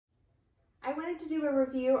I wanted to do a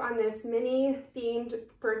review on this Minnie themed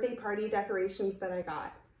birthday party decorations that I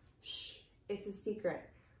got. Shh, it's a secret.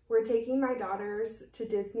 We're taking my daughters to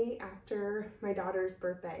Disney after my daughter's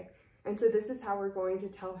birthday. And so this is how we're going to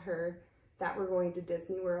tell her that we're going to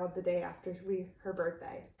Disney World the day after her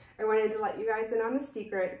birthday. I wanted to let you guys in on the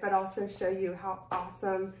secret, but also show you how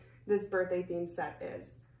awesome this birthday theme set is.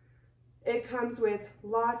 It comes with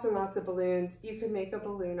lots and lots of balloons. You can make a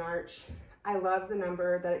balloon arch. I love the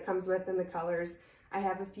number that it comes with and the colors. I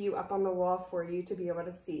have a few up on the wall for you to be able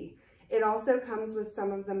to see. It also comes with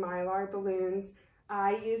some of the Mylar balloons.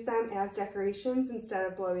 I use them as decorations instead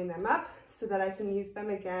of blowing them up so that I can use them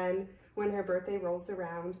again when her birthday rolls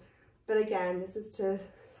around. But again, this is to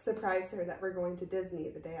surprise her that we're going to Disney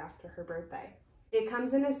the day after her birthday. It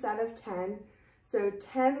comes in a set of 10, so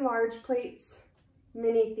 10 large plates,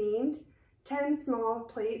 Minnie themed, 10 small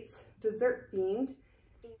plates, dessert themed,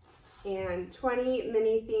 and 20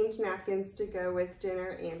 Minnie themed napkins to go with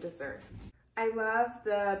dinner and dessert. I love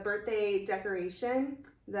the birthday decoration,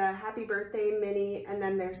 the happy birthday Minnie, and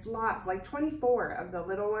then there's lots, like 24 of the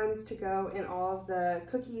little ones to go in all of the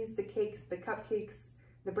cookies, the cakes, the cupcakes,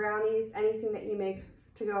 the brownies, anything that you make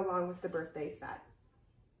to go along with the birthday set.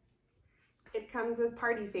 It comes with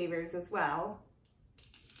party favors as well,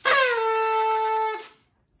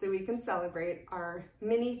 so we can celebrate our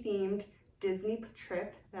Minnie themed Disney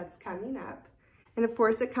trip that's coming up. And of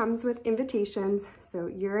course it comes with invitations, so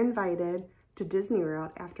you're invited to Disney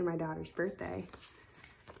World after my daughter's birthday.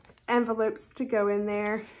 Envelopes to go in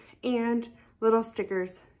there and little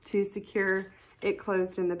stickers to secure it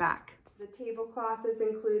closed in the back. The tablecloth is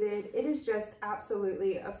included. It is just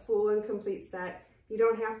absolutely a full and complete set. You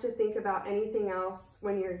don't have to think about anything else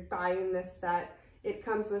when you're buying this set. It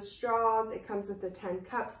comes with straws, it comes with the 10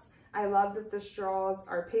 cups. I love that the straws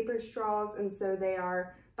are paper straws, and so they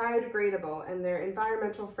are biodegradable and they're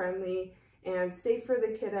environmental friendly and safe for the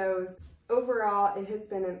kiddos. Overall, it has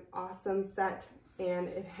been an awesome set, and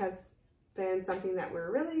it has been something that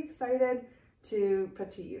we're really excited to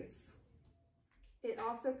put to use. It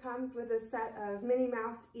also comes with a set of Minnie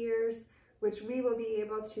Mouse ears, which we will be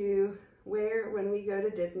able to wear when we go to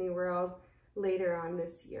Disney World later on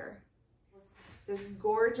this year. This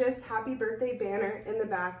gorgeous happy birthday banner in the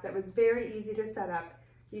back that was very easy to set up.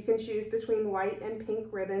 You can choose between white and pink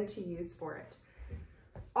ribbon to use for it.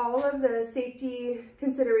 All of the safety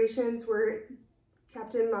considerations were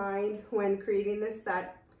kept in mind when creating this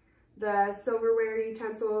set. The silverware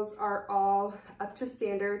utensils are all up to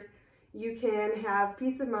standard. You can have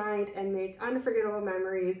peace of mind and make unforgettable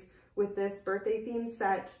memories with this birthday themed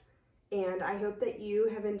set. And I hope that you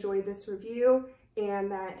have enjoyed this review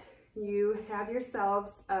and that you have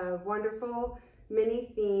yourselves a wonderful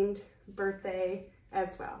Minnie themed birthday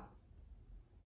as well.